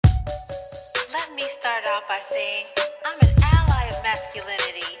out by saying, I'm an ally of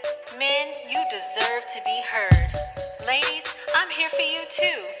masculinity. Men, you deserve to be heard. Ladies, I'm here for you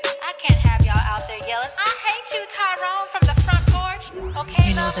too. I can't have y'all out there yelling, I hate you, Tyrone, from the front porch. Okay,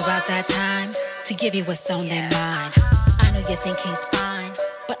 you know it's about that time to give you what's on their mind. I know you think he's fine,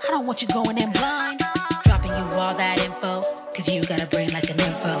 but I don't want you going in blind. Dropping you all that info, cause you got a brain like an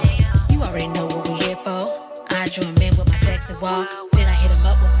info. You already know what we're here for. I drew him in with my sexy walk, then I hit him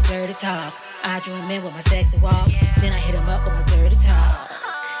up with my dirty talk. I drew him in with my sexy walk, then I hit him up with my dirty talk.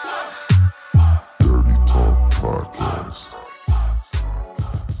 Dirty Talk Podcast.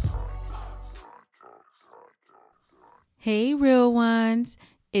 Hey, real ones.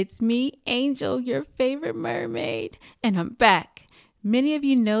 It's me, Angel, your favorite mermaid, and I'm back. Many of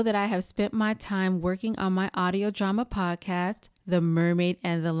you know that I have spent my time working on my audio drama podcast, The Mermaid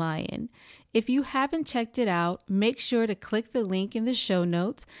and the Lion. If you haven't checked it out, make sure to click the link in the show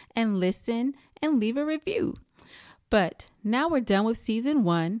notes and listen and leave a review. But now we're done with season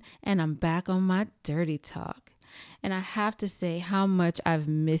 1 and I'm back on my dirty talk. And I have to say how much I've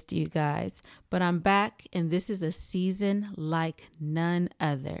missed you guys, but I'm back and this is a season like none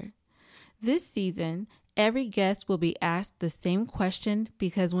other. This season, every guest will be asked the same question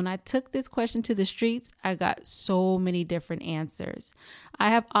because when I took this question to the streets, I got so many different answers. I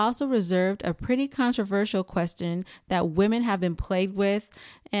have also reserved a pretty controversial question that women have been plagued with,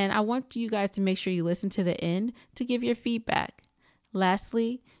 and I want you guys to make sure you listen to the end to give your feedback.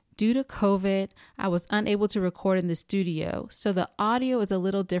 Lastly, due to COVID, I was unable to record in the studio, so the audio is a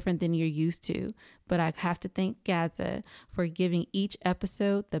little different than you're used to, but I have to thank Gaza for giving each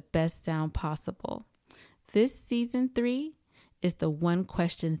episode the best sound possible. This season 3 is the one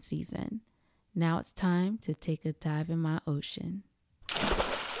question season. Now it's time to take a dive in my ocean.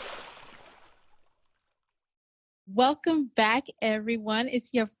 Welcome back, everyone.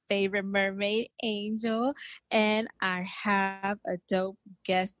 It's your favorite mermaid, Angel, and I have a dope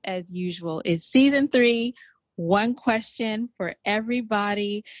guest as usual. It's season 3, one question for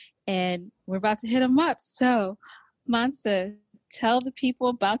everybody, and we're about to hit them up. So, Mansa, tell the people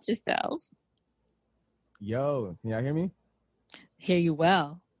about yourself. Yo, can y'all hear me? Hear you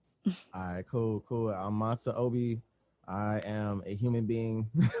well. All right, cool. I'm Mansa Obi. I am a human being.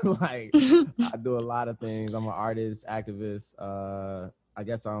 I do a lot of things. I'm an artist, activist. I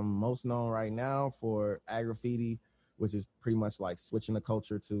guess I'm most known right now for Ag-Graffiti, which is pretty much like switching the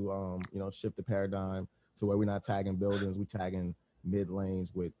culture to, shift the paradigm to where we're not tagging buildings, we're tagging mid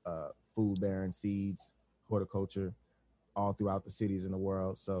lanes with food-bearing seeds, horticulture, all throughout the cities in the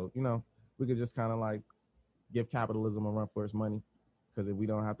world. So, we could just kind of like give capitalism a run for its money. Because if we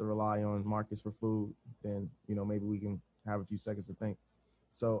don't have to rely on markets for food, then, maybe we can have a few seconds to think.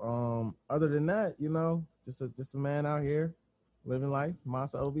 So other than that, just a man out here living life.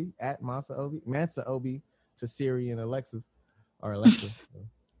 Mansa Obi, at Mansa Obi to Siri and Alexa. So,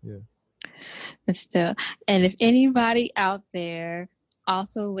 yeah. Still. And if anybody out there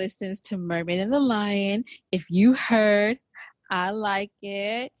also listens to Mermaid and the Lion, if you heard I Like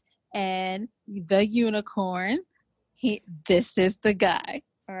It and The Unicorn, this is the guy.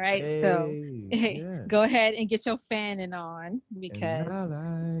 All right. Go ahead and get your fanning on because and I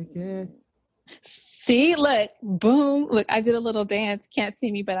like it. See, look, boom. Look, I did a little dance. Can't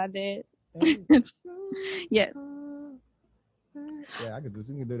see me, but I did. Yes. Yeah, we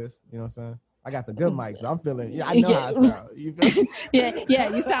can do this. You know what I'm saying? I got the good mic, so I'm feeling. Yeah, I know how I sound. You feel me? Yeah.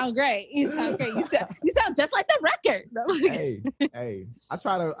 You sound great. You sound just like the record. hey. I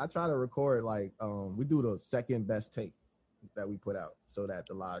try to record like we do the second best take that we put out so that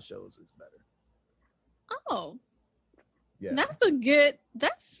the live shows is better. Oh, yeah.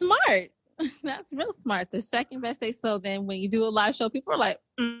 That's smart. That's real smart. The second best take. So then when you do a live show, people are like,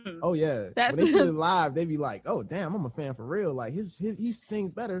 oh yeah. When they see it live, they be like, oh damn, I'm a fan for real. Like he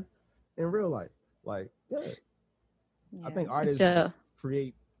sings better in real life. Like, yeah. I think artists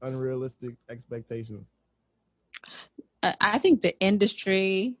create unrealistic expectations. I think the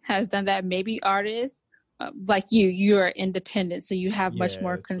industry has done that. Maybe artists like you are independent, so you have much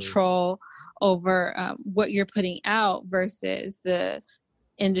more control over what you're putting out versus the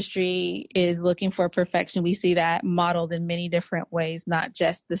industry is looking for perfection. We see that modeled in many different ways, not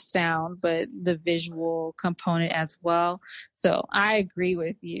just the sound, but the visual component as well. So I agree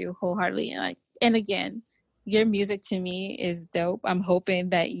with you wholeheartedly. And again, your music to me is dope. I'm hoping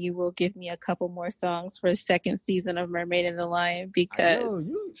that you will give me a couple more songs for the second season of Mermaid and the Lion because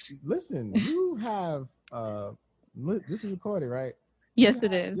you have this is recorded, right? Yes,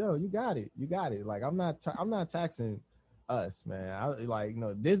 it is. Yo, you got it. Like I'm not taxing us,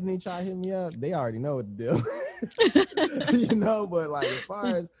 man. Disney try to hit me up. They already know what to do. you know, but like as far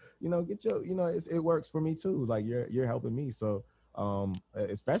as, you know, get your, you know, it works for me too. Like you're helping me. So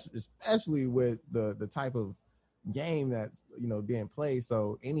especially with the type of game that's, you know, being played.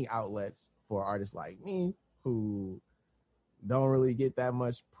 So any outlets for artists like me who don't really get that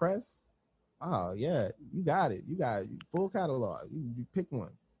much press, oh yeah, you got it. You got full catalog. You pick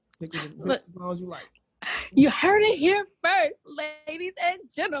one. Pick the songs you like. You heard it here first, ladies and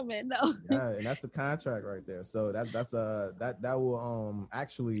gentlemen. No. Yeah, and that's a contract right there. So that will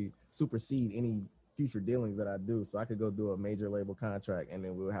actually supersede any future dealings that I do. So I could go do a major label contract, and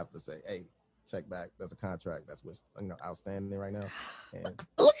then we'll have to say, hey, check back. That's a contract. That's what's, you know, outstanding right now. And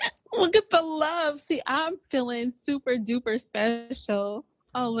look at the love. See, I'm feeling super duper special.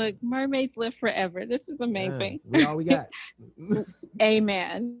 Oh, look, mermaids live forever. This is amazing. Yeah, we all we got.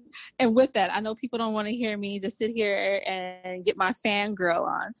 Amen. And with that, I know people don't want to hear me just sit here and get my fangirl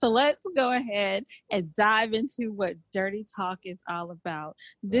on. So let's go ahead and dive into what Dirty Talk is all about.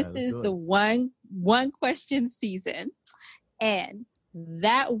 This is the one question season. And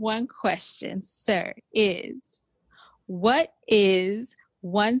that one question, sir, is what is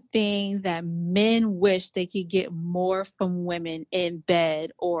one thing that men wish they could get more from women in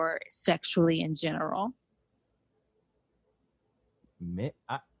bed or sexually in general? That's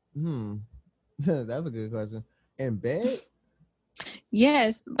a good question. In bed?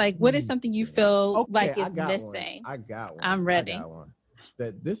 Yes. Like, what is something you feel like is missing? I got one. I'm ready. I got one.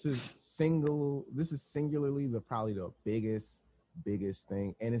 That this is singularly probably the biggest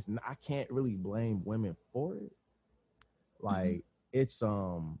thing, and I can't really blame women for it. Like it's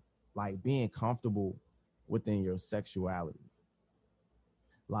like being comfortable within your sexuality.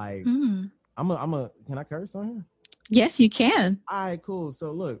 Like I'm a can I curse on here? Yes, you can. All right, cool.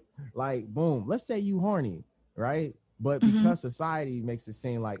 So look, like boom, let's say you horny, right? But because society makes it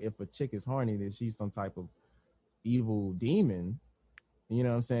seem like if a chick is horny, that she's some type of evil demon, you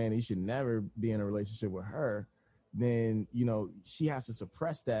know what I'm saying? You should never be in a relationship with her. Then, you know, she has to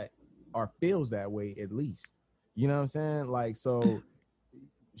suppress that or feels that way at least. You know what I'm saying? Like, so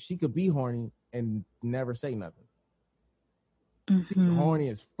she could be horny and never say nothing. She horny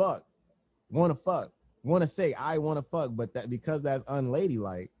as fuck. Want to say, I want to fuck, but that because that's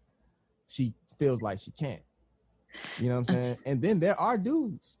unladylike, she feels like she can't. You know what I'm saying? And then there are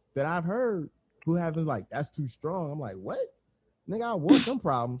dudes that I've heard who have been like, that's too strong. I'm like, what? Nigga, I want them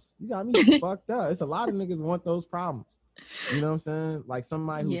problems. You got me fucked up. It's a lot of niggas want those problems. You know what I'm saying? Like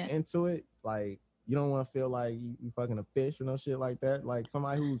somebody who's into it, like you don't want to feel like you fucking a fish or no shit like that. Like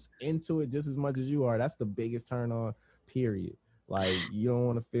somebody who's into it just as much as you are, that's the biggest turn on, period. Like you don't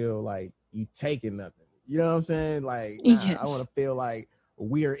want to feel like you taking nothing. You know what I'm saying? Like I want to feel like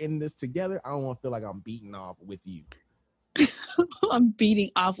we are in this together. I don't want to feel like I'm beating off with you. I'm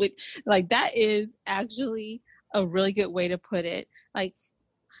beating off with, like, that is actually a really good way to put it. Like,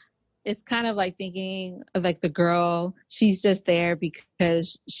 it's kind of like thinking of like the girl, she's just there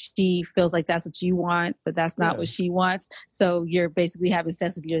because she feels like that's what you want, but that's not what she wants. So you're basically having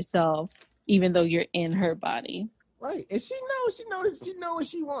sex with yourself, even though you're in her body. Right. And she know what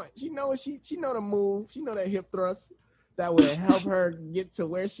she wants. She know the move. She know that hip thrust that would help her get to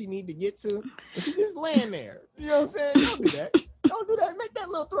where she need to get to. And she just laying there. You know what I'm saying? Don't do that. Don't do that. Make that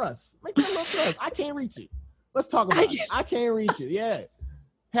little thrust. I can't reach it. Let's talk about it. I can't reach it. Yeah.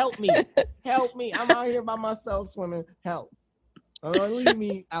 Help me. I'm out here by myself swimming. Help. Don't leave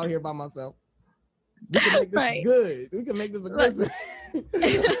me out here by myself. We can make this good. We can make this aggressive.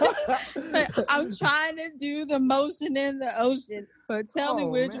 I'm trying to do the motion in the ocean, but tell me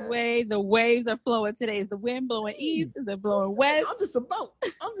which way the waves are flowing today. Is the wind blowing east? Is it blowing west? I'm just a boat.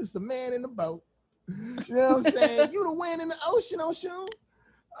 I'm just a man in the boat. You know what I'm saying? You the wind in the ocean, Oshun.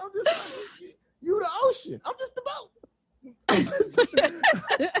 I'm just you the ocean. I'm just the boat. You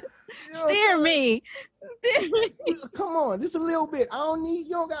know Steer me. Come on, just a little bit. I don't need.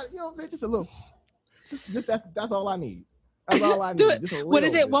 You don't got. You know what I'm saying? Just a little. Just that's all I need. That's all I need. Do it. What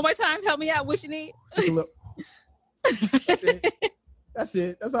is it? Bit. One more time. Help me out. What you need? Just a little. That's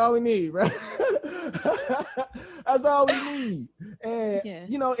it. That's all we need, bro. That's all we need. And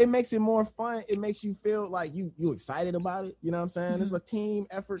you know, it makes it more fun. It makes you feel like you excited about it. You know what I'm saying? It's a team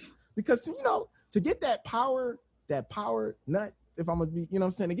effort because you know to get that power nut. If I'm gonna be, you know what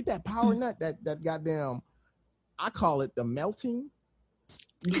I'm saying, to get that power nut, that goddamn, I call it the melting.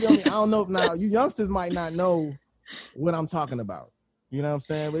 You feel me? I don't know if now you youngsters might not know what I'm talking about. You know what I'm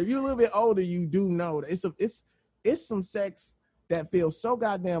saying? But if you're a little bit older, you do know that it's some sex that feels so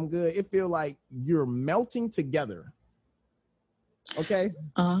goddamn good. It feels like you're melting together. Okay.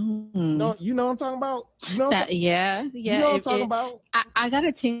 Oh. No, you know what I'm talking about? You know what I'm Yeah. You know what I'm talking about? I got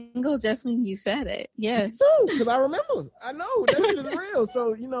a tingle just when you said it. Yes. Too, because I remember. I know that shit is real.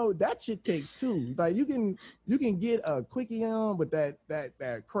 So that shit takes two. Like you can get a quickie on, but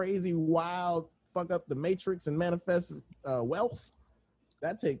that crazy wild fuck up the matrix and manifest wealth.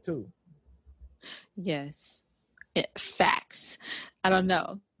 That take two. Yes. Facts. I don't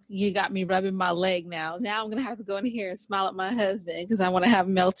know. You got me rubbing my leg now. Now I'm gonna have to go in here and smile at my husband because I want to have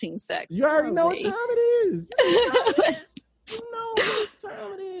melting sex. You already know what time it is. You know what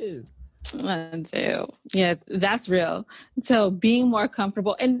time it is. I do. Yeah, that's real. So being more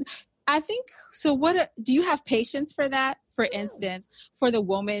comfortable, and I think so. What do you have patience for that? For instance, for the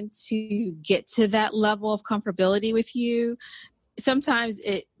woman to get to that level of comfortability with you, sometimes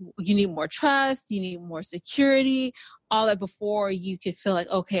you need more trust, you need more security, all that before you could feel like,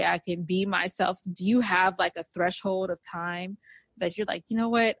 okay, I can be myself. Do you have like a threshold of time that you're like, you know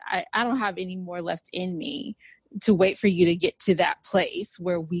what, I don't have any more left in me to wait for you to get to that place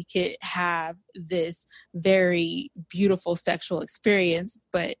where we could have this very beautiful sexual experience,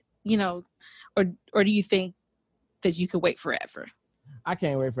 but or do you think that you could wait forever? I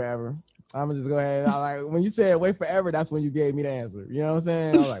can't wait forever. I'm gonna just go ahead. When you said wait forever, that's when you gave me the answer. You know what I'm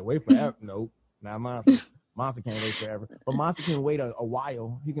saying? I was like, wait forever. Nope. Not Monster. Monster can't wait forever. But Monster can wait a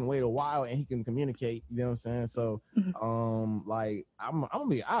while. He can wait a while and he can communicate. You know what I'm saying? So, like, I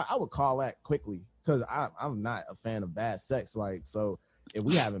would call that quickly because I'm not a fan of bad sex. Like, so if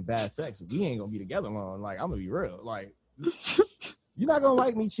we having bad sex, we ain't gonna be together long. Like, I'm gonna be real. Like, you're not gonna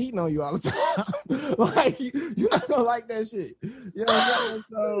like me cheating on you all the time. Like, you're not gonna like that shit. You know what I'm saying?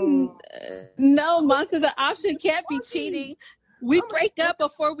 So no, Monster, the option can't be cheating. We break up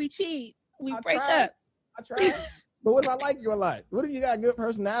before we cheat. We break up. I tried. But what if I like you a lot? What if you got good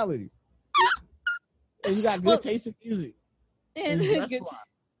personality? And you got good taste in music? And you dress fly?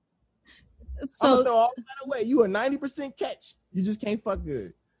 So I'm gonna throw all that away. You a 90% catch. You just can't fuck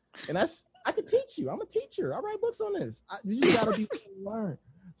good. And I could teach you. I'm a teacher. I write books on this. You just gotta be willing to learn.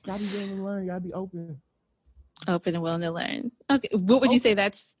 You gotta be willing to learn. You gotta be open. Open and willing to learn. Okay. What would you say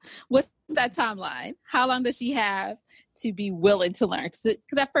what's that timeline? How long does she have to be willing to learn? Because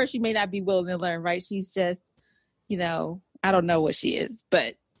at first she may not be willing to learn, right? She's just, I don't know what she is,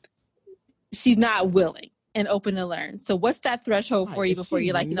 but she's not willing and open to learn. So what's that threshold for you before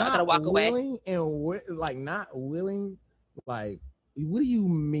you're like, I gotta walk away? And like not willing, like, what do you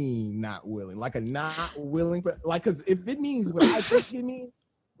mean not willing? Like a not willing, like, because if it means what I think it means,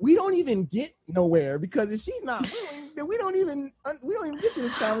 we don't even get nowhere, because if she's not willing, then we don't even get to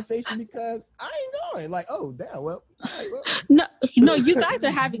this conversation because I ain't going. Like, oh damn, well, all right, well. No, you guys are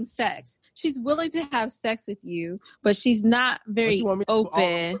having sex. She's willing to have sex with you, but she's not very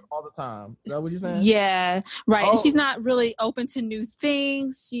open all the time. Is that what you're saying? Yeah, right. And she's not really open to new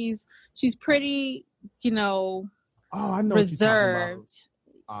things. She's pretty, I know reserved.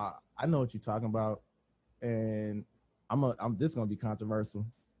 I know what you're talking about, and this is gonna be controversial.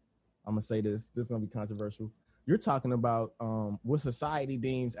 I'm gonna say this. This is gonna be controversial. You're talking about what society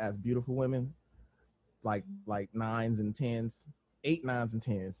deems as beautiful women, like 9s and 10s, 8, 9s and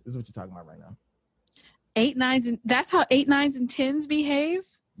 10s is what you're talking about right now. 8, 9s, and that's how 8, 9s and 10s behave.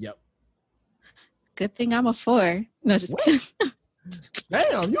 Yep. Good thing I'm a 4. No, just kidding.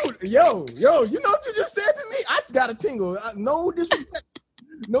 Damn, you know what you just said to me? I just got a tingle. No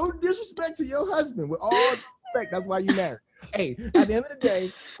disrespect to your husband. With all respect, that's why you married. Hey, at the end of the day,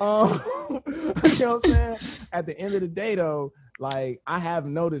 you know what I'm saying? At the end of the day, though, like, I have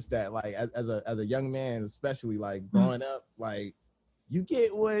noticed that, like, as a young man, especially, like, growing up, like, you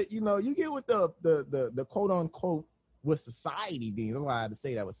get what the quote unquote what society deems. That's why I had to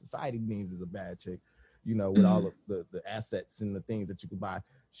say that what society deems is a bad chick. With all of the assets and the things that you could buy.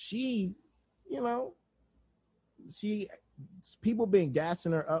 People been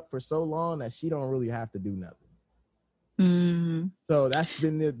gassing her up for so long that she don't really have to do nothing. Mm-hmm. So that's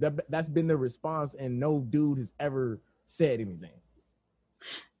been the response, and no dude has ever said anything.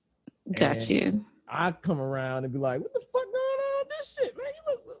 Got you. I come around and be like, "What the fuck going on with this shit, man?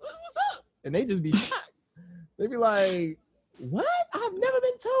 What's up?" And they just be shocked. They be like, "What? I've never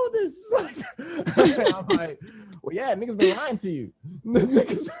been told this." I'm like, well, yeah, niggas been lying to you.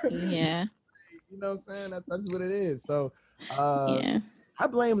 Yeah. You know what I'm saying? That's what it is. So, yeah. I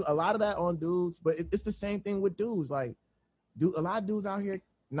blame a lot of that on dudes, but it's the same thing with dudes. Like, a lot of dudes out here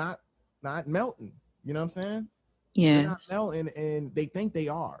not melting. You know what I'm saying? Yeah. They're not melting, and they think they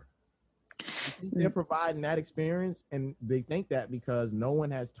are. They're providing that experience, and they think that because no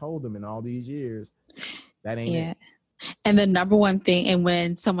one has told them in all these years that ain't it. And the number one thing, and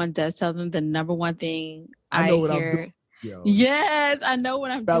when someone does tell them, the number one thing I hear Yo, Yes, I know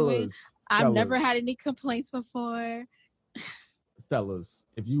what I'm doing. I've never fellas. had any complaints before. Fellas,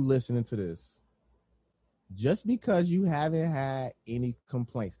 if you listening to this, just because you haven't had any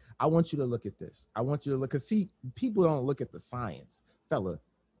complaints, I want you to look at this. I want you to look, because see, people don't look at the science. Fella,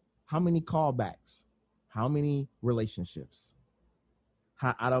 how many callbacks? How many relationships?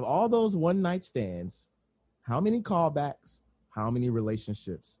 Out of all those one night stands, how many callbacks? How many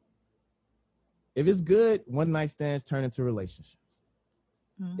relationships? If it's good, one night stands turn into relationships.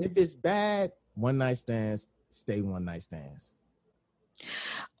 If it's bad, one night stands stay one night stands.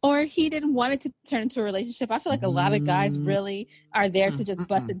 Or he didn't want it to turn into a relationship. I feel like a lot of guys really are there to just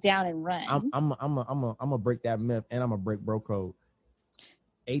bust it down and run. I'm gonna break that myth, and I'm gonna break bro code.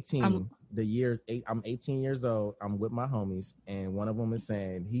 18, I'm 18 years old. I'm with my homies, and one of them is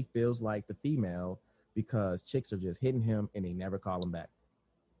saying he feels like the female because chicks are just hitting him and they never call him back.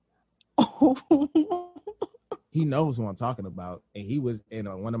 He knows who I'm talking about, and he was, and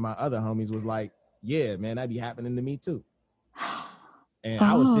one of my other homies was like, "Yeah, man, that be happening to me too." And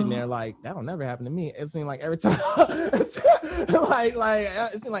I was sitting there like, that'll never happen to me. It seemed like every time, it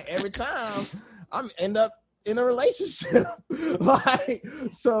seemed like every time I'm end up in a relationship. Like,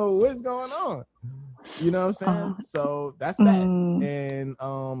 so what's going on? You know what I'm saying? So that's that.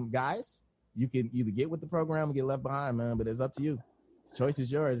 And guys, you can either get with the program or get left behind, man. But it's up to you. The choice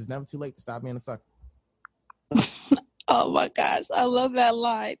is yours. It's never too late to stop being a sucker. Oh my gosh, I love that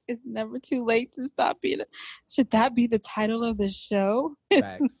line. It's never too late to stop being. Should that be the title of the show?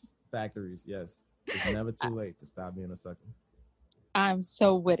 Facts, factories. Yes, it's never too late to stop being a sucker. I'm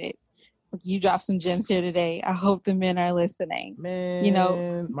so with it. You dropped some gems here today. I hope the men are listening. Man, you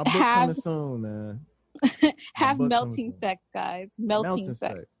know, my book coming soon, man. Have melting sex, guys. Melting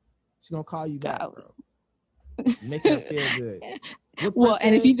sex. She's gonna call you back, bro. Make her feel good. Well,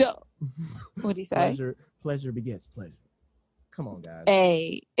 and if you don't, what do you say? Pleasure begets pleasure. Come on, guys.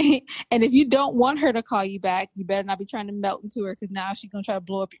 Hey, and if you don't want her to call you back, you better not be trying to melt into her, because now she's gonna try to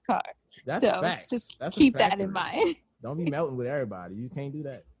blow up your car. That's facts. Just That's keep that in mind. Don't be melting with everybody. You can't do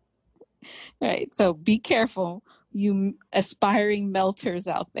that. Right. So be careful, you aspiring melters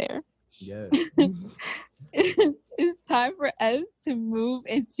out there. Yeah. It's time for us to move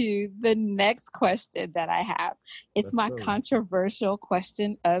into the next question that I have. It's my controversial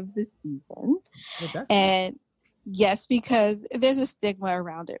question of the season. And yes, because there's a stigma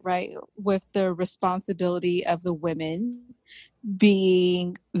around it, right? With the responsibility of the women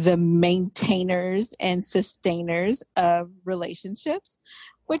being the maintainers and sustainers of relationships,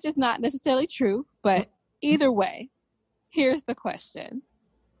 which is not necessarily true, but either way, here's the question.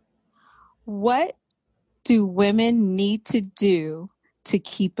 What do women need to do to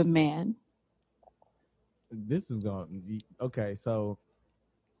keep a man? This is going okay. So,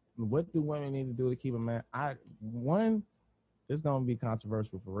 what do women need to do to keep a man? This is gonna be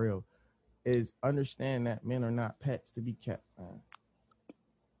controversial for real. Is understand that men are not pets to be kept, man.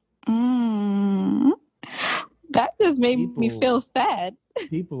 That just made me feel sad.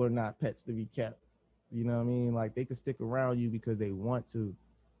 People are not pets to be kept. You know what I mean? Like, they can stick around you because they want to.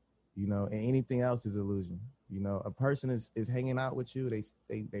 You know, and anything else is illusion. You know, a person is hanging out with you, they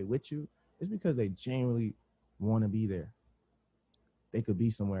with you, it's because they genuinely want to be there. They could be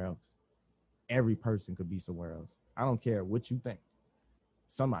somewhere else. Every person could be somewhere else. I don't care what you think.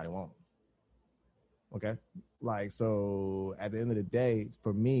 Somebody won't. Okay? Like, so at the end of the day,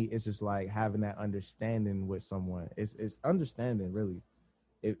 for me, it's just like having that understanding with someone. It's understanding, really.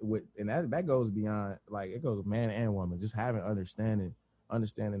 And that goes beyond, like, it goes man and woman. Just having understanding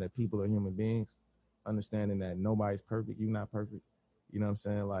that people are human beings, understanding that nobody's perfect, you're not perfect. You know what I'm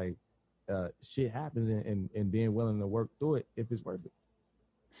saying? Like, shit happens, and being willing to work through it if it's worth it.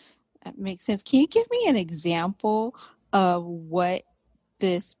 That makes sense. Can you give me an example of what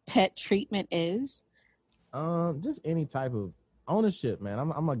this pet treatment is? Just any type of ownership, man.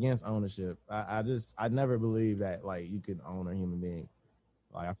 I'm against ownership. I never believe that, like, you can own a human being.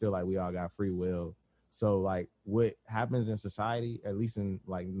 Like, I feel like we all got free will. So, like, what happens in society, at least in,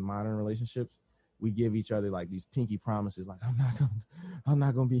 like, modern relationships, we give each other, like, these pinky promises, like, I'm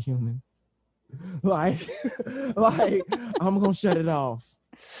not gonna be human. like I'm gonna shut it off.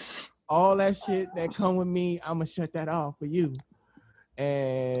 All that shit that come with me, I'm gonna shut that off for you.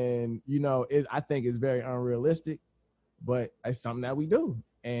 And, you know, I think it's very unrealistic, but it's something that we do.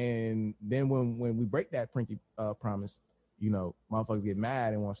 And then when we break that pinky promise, you know, motherfuckers get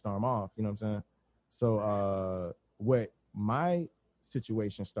mad and want to storm off. You know what I'm saying? So what my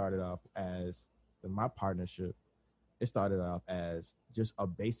situation started off as, my partnership, it started off as just a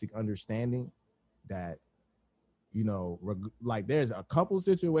basic understanding that, you know, like, there's a couple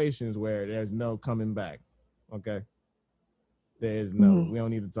situations where there's no coming back, okay? There's no, we don't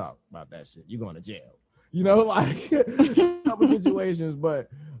need to talk about that shit. You're going to jail. You know, like a couple situations, but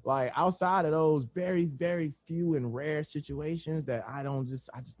like outside of those very, very few and rare situations that I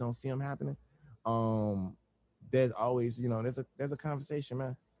just don't see them happening. There's always, you know, there's a conversation,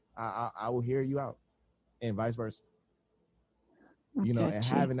 man. I will hear you out, and vice versa. You know, and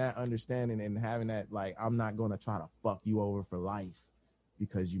having that understanding and having that, like, I'm not gonna try to fuck you over for life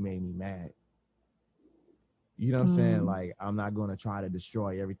because you made me mad. You know what I'm saying? Like, I'm not gonna try to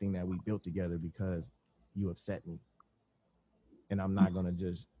destroy everything that we built together because you upset me. And I'm not gonna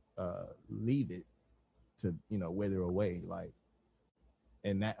just leave it to, you know, wither away. Like,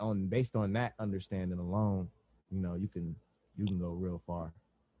 and that based on that understanding alone, you know, you can go real far.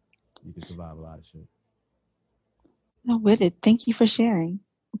 You can survive a lot of shit. No, with it. Thank you for sharing.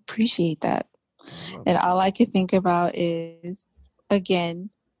 Appreciate that. And all I can think about is,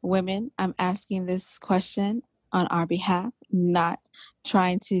 again, women, I'm asking this question on our behalf, not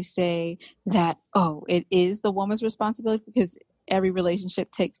trying to say that, oh, it is the woman's responsibility, because every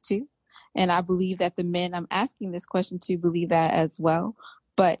relationship takes two. And I believe that the men I'm asking this question to believe that as well.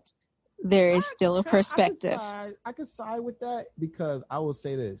 But there is still a perspective. I could side with that, because I will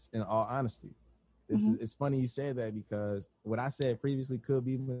say this in all honesty. It's funny you said that, because what I said previously could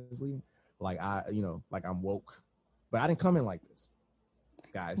be misleading. Like, I'm woke, but I didn't come in like this,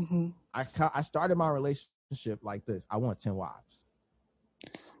 guys. I started my relationship like this. I want 10 wives.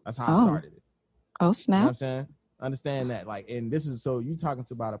 That's how I started it. Oh, snap. You know what I'm saying? Understand that. Like, and this is, so you talking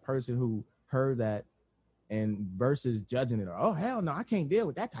about a person who heard that and versus judging it. Or, oh, hell no, I can't deal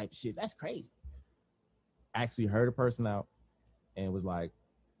with that type of shit. That's crazy. Actually heard a person out and was like,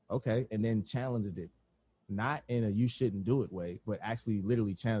 okay, and then challenged it, not in a you shouldn't do it way, but actually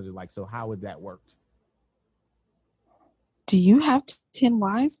literally challenged it. Like, so how would that work? Do you have 10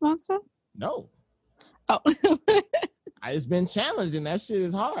 wives, Monta? No. Oh. It's been challenged, and that shit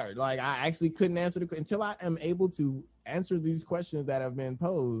is hard. Like, I actually couldn't answer until I am able to answer these questions that have been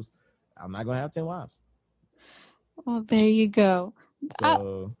posed. I'm not gonna have 10 wives. Well, there you go.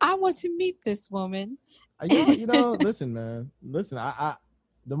 So I want to meet this woman. You know, listen, man. Listen, I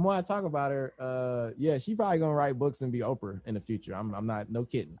the more I talk about her, yeah, she probably gonna write books and be Oprah in the future. I'm not, no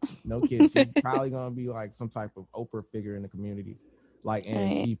kidding. She's probably gonna be like some type of Oprah figure in the community, like,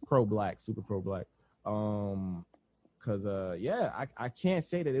 and be pro-black, super pro-black. Cause yeah, I can't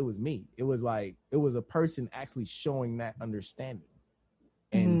say that it was me. It was like, it was a person actually showing that understanding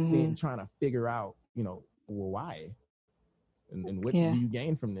and trying to figure out, you know, well, why. And what do you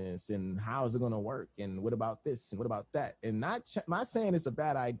gain from this, and how is it going to work, and what about this, and what about that, and not saying it's a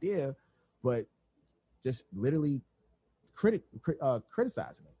bad idea, but just literally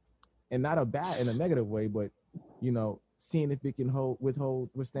criticizing it, and not in a negative way, but, you know, seeing if it can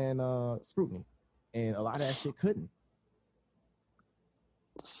withstand scrutiny, and a lot of that shit couldn't.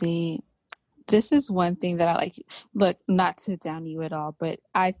 See, this is one thing that I like. Look, not to down you at all, but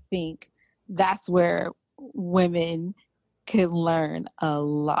I think that's where women can learn a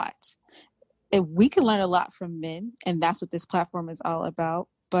lot. We can learn a lot from men, and that's what this platform is all about.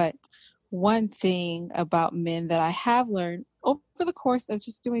 But one thing about men that I have learned over the course of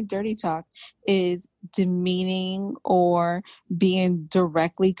just doing dirty talk is demeaning or being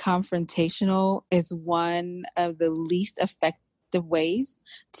directly confrontational is one of the least effective ways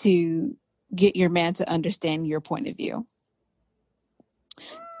to get your man to understand your point of view.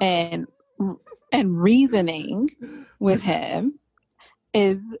 And reasoning with him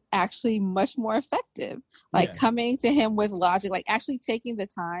is actually much more effective. Like coming to him with logic, like actually taking the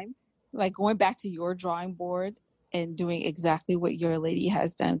time, like going back to your drawing board and doing exactly what your lady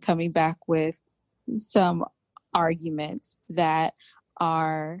has done, coming back with some arguments that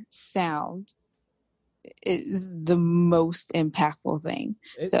are sound is the most impactful thing.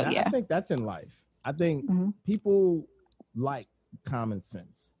 I think that's in life. I think people like common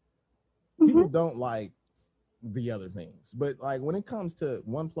sense. People don't like the other things, but like when it comes to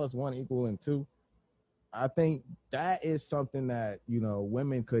 1 + 1 = 2, I think that is something that, you know,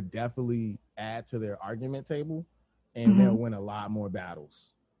 women could definitely add to their argument table, and they'll win a lot more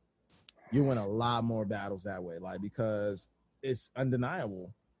battles. You win a lot more battles that way, like, because it's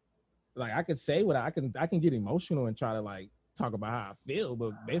undeniable. Like, I could say what I can get emotional and try to like talk about how I feel,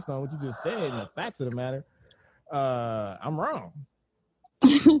 but based on what you just said and the facts of the matter, I'm wrong.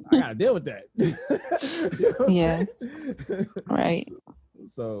 I gotta deal with that. You know yes. Right.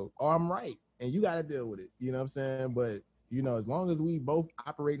 So, or I'm right, and you gotta deal with it. You know what I'm saying? But, you know, as long as we both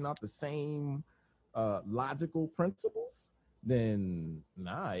operating off the same logical principles, then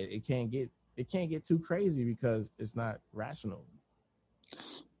it can't get too crazy because it's not rational.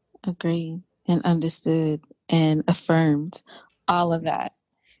 Agreed and understood and affirmed all of that,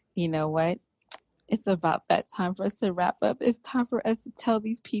 you know what? It's about that time for us to wrap up. It's time for us to tell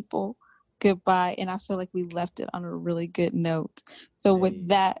these people goodbye. And I feel like we left it on a really good note. So with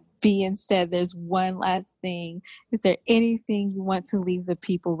that being said, there's one last thing. Is there anything you want to leave the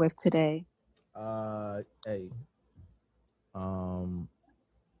people with today? Hey, the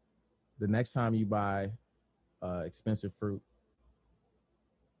next time you buy expensive fruit,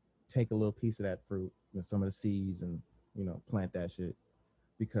 take a little piece of that fruit and some of the seeds and, you know, plant that shit.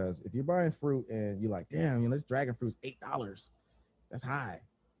 Because if you're buying fruit and you're like, damn, you know, this dragon fruit's $8. That's high.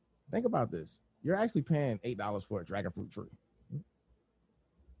 Think about this. You're actually paying $8 for a dragon fruit tree.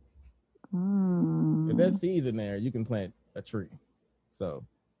 If there's seeds in there, you can plant a tree. So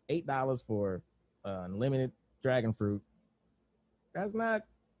 $8 for unlimited dragon fruit. That's not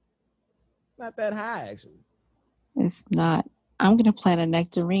that high, actually. It's not. I'm going to plant a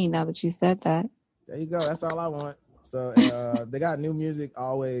nectarine now that you said that. There you go. That's all I want. So they got new music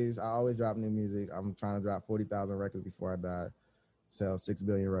always. I always drop new music. I'm trying to drop 40,000 records before I die. Sell 6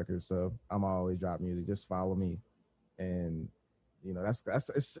 billion records. So I'm always drop music. Just follow me. And you know, it's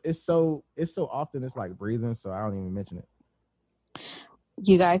so often it's like breathing, so I don't even mention it.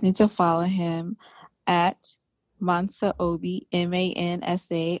 You guys need to follow him at Mansa Obi,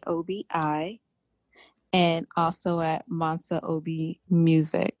 MANSAOBI, and also at Mansa Obi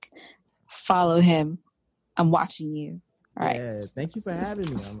Music. Follow him. I'm watching you. All right. Yeah, thank you for having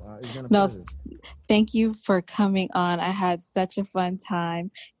me. It's been a pleasure. Thank you for coming on. I had such a fun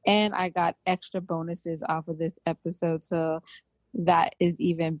time, and I got extra bonuses off of this episode, so that is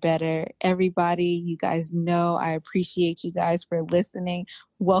even better. Everybody, you guys know I appreciate you guys for listening.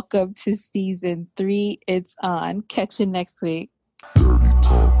 Welcome to season 3. It's on. Catch you next week. Dirty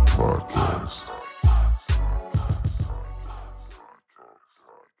Talk Podcast.